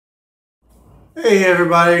Hey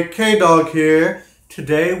everybody, K-Dog here.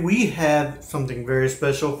 Today we have something very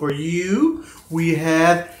special for you. We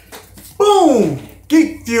have, boom,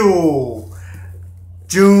 Geek Fuel,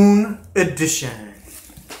 June edition.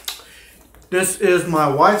 This is my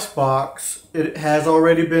wife's box. It has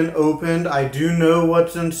already been opened. I do know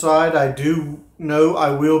what's inside. I do know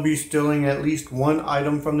I will be stealing at least one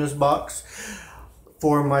item from this box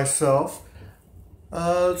for myself.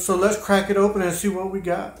 So let's crack it open and see what we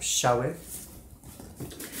got, shall we?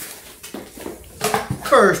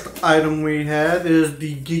 First item we have is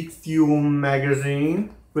the Geek Fuel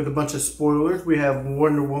magazine with a bunch of spoilers. We have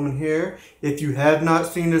Wonder Woman here. If you have not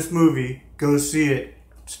seen this movie, go see it.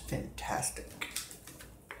 It's fantastic.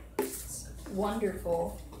 It's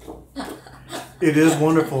wonderful. It is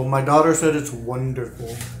wonderful. My daughter said it's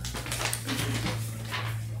wonderful.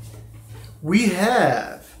 We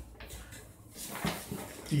have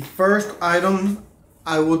the first item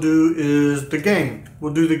I will do is the game.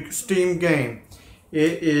 We'll do the Steam game.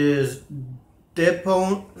 It is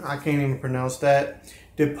I can't even pronounce that.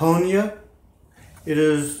 Deponia. It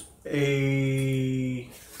is a,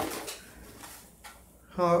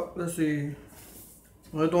 let's see.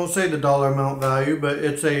 Well, it don't say the dollar amount value, but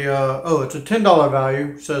it's a, it's a $10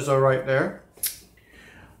 value, says so right there.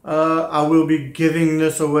 I will be giving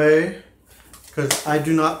this away because I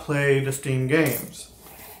do not play the Steam games.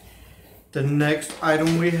 The next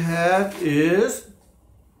item we have is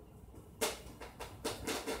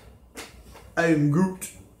I am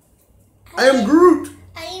Groot. I am Groot.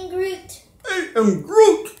 I am Groot. I am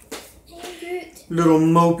Groot. I am Groot. Little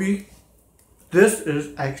Mopey. This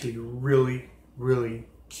is actually really, really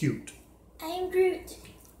cute. I am Groot.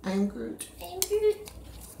 I am Groot. I am Groot.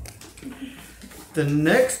 The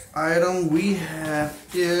next item we have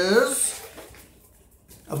is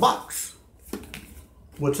a box.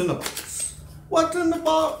 What's in the box? What's in the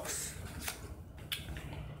box?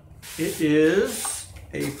 It is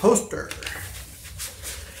a poster.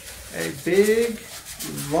 A big,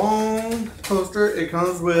 long poster. It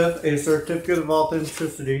comes with a certificate of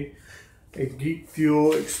authenticity, a Geek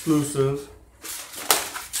Fuel exclusive.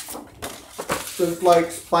 Looks like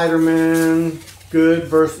Spider-Man, good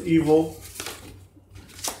versus evil.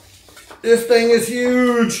 This thing is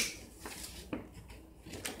huge.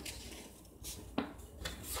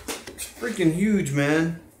 It's freaking huge,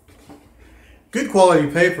 man. Good quality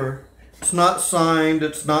paper. It's not signed,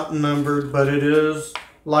 it's not numbered, but it is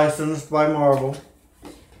licensed by Marvel.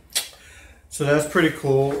 So that's pretty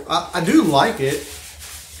cool. I do like it,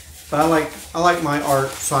 but I like my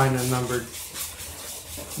art signed and numbered.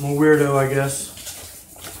 I'm a weirdo, I guess.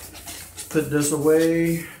 Put this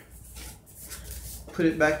away. Put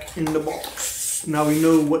it back in the box. Now we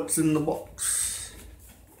know what's in the box.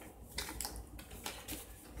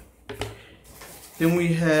 Then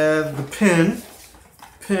we have the pen.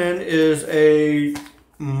 Pen is a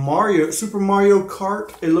Super Mario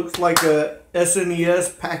Kart. It looks like a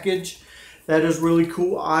SNES package. That is really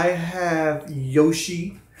cool. I have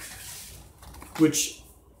Yoshi, which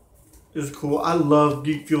is cool. I love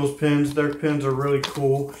Geek Fuel's pens. Their pens are really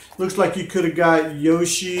cool. Looks like you could have got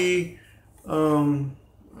Yoshi, the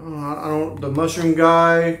Mushroom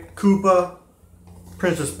Guy, Koopa,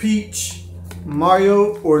 Princess Peach,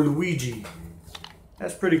 Mario, or Luigi.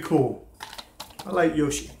 That's pretty cool. I like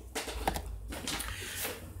Yoshi.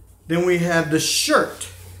 Then we have the shirt.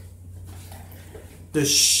 The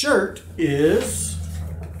shirt is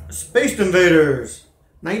Space Invaders,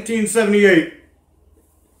 1978.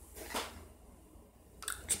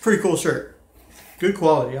 It's a pretty cool shirt. Good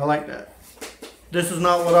quality. I like that. This is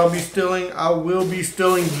not what I'll be stealing. I will be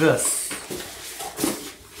stealing this.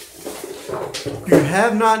 If you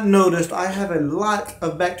have not noticed, I have a lot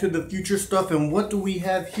of Back to the Future stuff. And what do we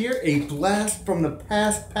have here? A Blast from the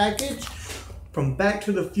Past package from Back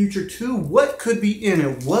to the Future 2. What could be in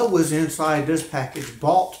it? What was inside this package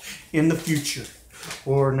bought in the future?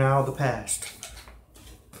 Or now the past?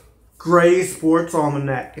 Gray Sports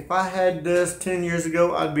Almanac. If I had this 10 years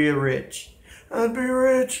ago, I'd be rich. I'd be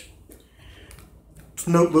rich. It's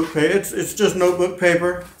notebook paper. It's just notebook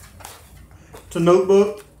paper. It's a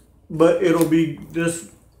notebook, but it'll be, this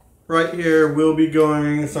right here will be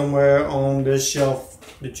going somewhere on this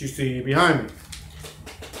shelf that you see behind me.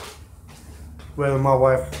 Whether my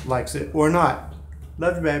wife likes it or not.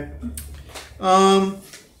 Love you, babe.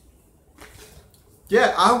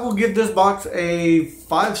 Yeah, I will give this box a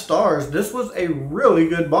 5 stars. This was a really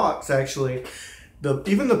good box, actually.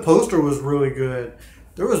 Even the poster was really good.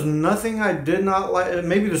 There was nothing I did not like.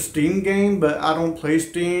 Maybe the Steam game, but I don't play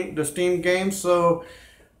the Steam game, so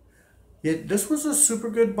yeah, this was a super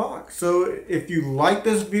good box. So if you like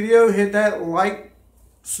this video, hit that like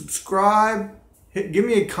subscribe, give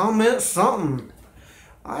me a comment, something.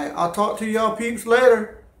 Alright, I'll talk to y'all peeps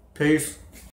later. Peace.